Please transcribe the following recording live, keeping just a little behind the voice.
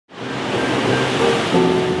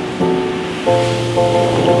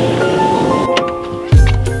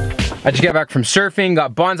I just got back from surfing,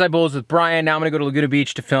 got bonsai bowls with Brian. Now I'm gonna go to Laguna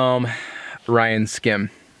Beach to film Ryan's skim.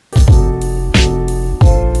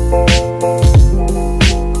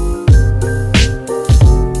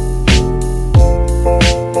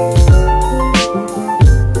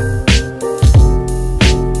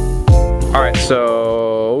 Alright,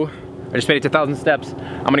 so I just made it to 1,000 steps.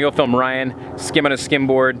 I'm gonna go film Ryan, skim on his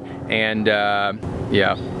skimboard, and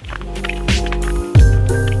yeah.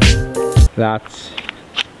 That's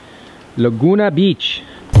Laguna Beach.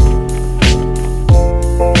 Not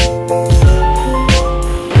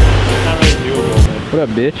really doable, man. What up,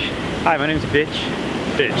 bitch? Hi, my name's Bitch.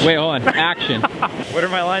 Bitch. Wait, hold on. Action. What are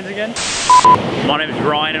my lines again? My name's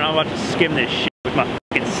Ryan, and I'm about to skim this shit with my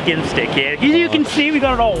fucking skim stick, yeah? As you can see, we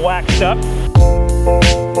got it all waxed up.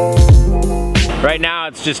 Right now,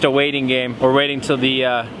 it's just a waiting game. We're waiting till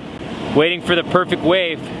the, waiting for the perfect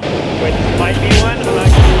wave. Wait, this might be one. I'm not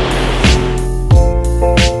sure.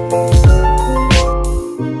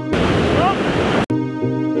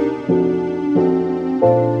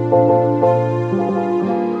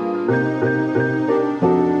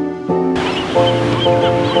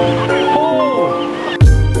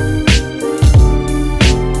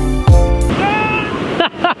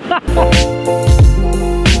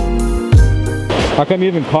 How come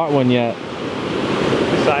you haven't caught one yet?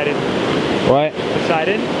 Decided. What?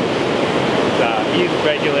 Decided? He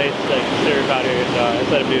regulates like surf out here, so I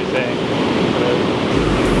just let him do his thing.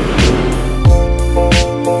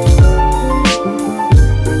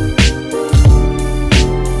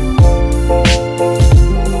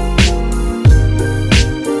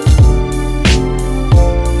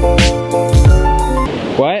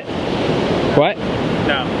 What? What?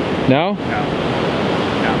 No. No? No.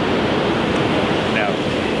 No. No.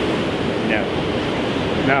 No.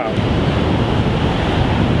 No.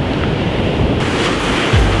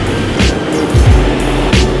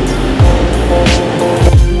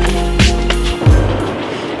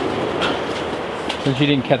 Since you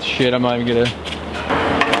didn't catch shit, I'm not even gonna.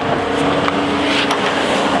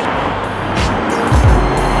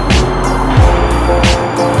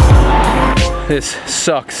 This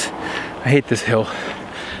sucks. I hate this hill.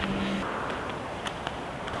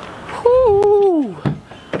 Whoo!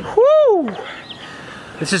 Whoo!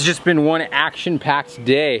 This has just been one action-packed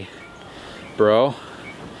day, bro.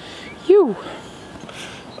 You.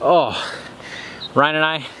 Oh, Ryan and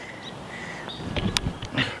I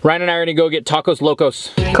are gonna go get tacos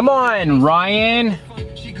locos. Come on, Ryan.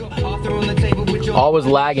 Always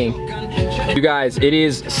lagging. You guys, it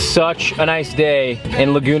is such a nice day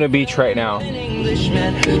in Laguna Beach right now.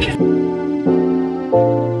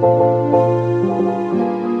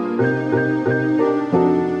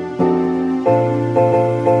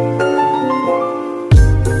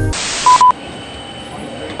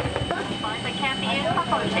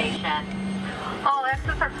 All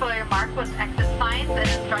exits are clearly marked with exit signs and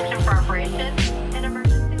instruction for operation and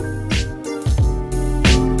emergency.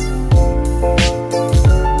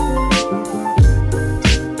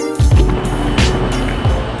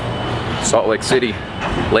 Salt Lake City,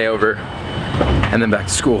 layover, and then back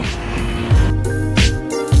to school.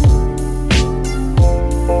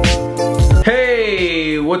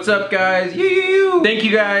 Hey, what's up guys? Thank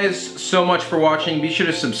you guys so much for watching. Be sure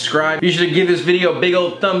to subscribe. Be sure to give this video a big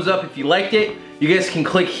old thumbs up if you liked it. You guys can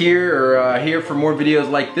click here or here for more videos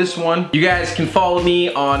like this one. You guys can follow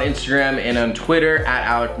me on Instagram and on Twitter at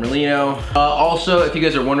Alec Merlino. Also, if you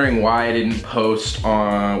guys are wondering why I didn't post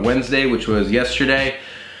on Wednesday, which was yesterday,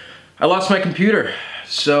 I lost my computer.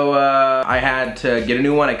 So I had to get a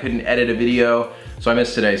new one. I couldn't edit a video, so I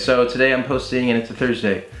missed today. So today I'm posting and it's a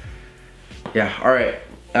Thursday. Yeah, all right.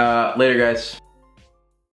 Later guys.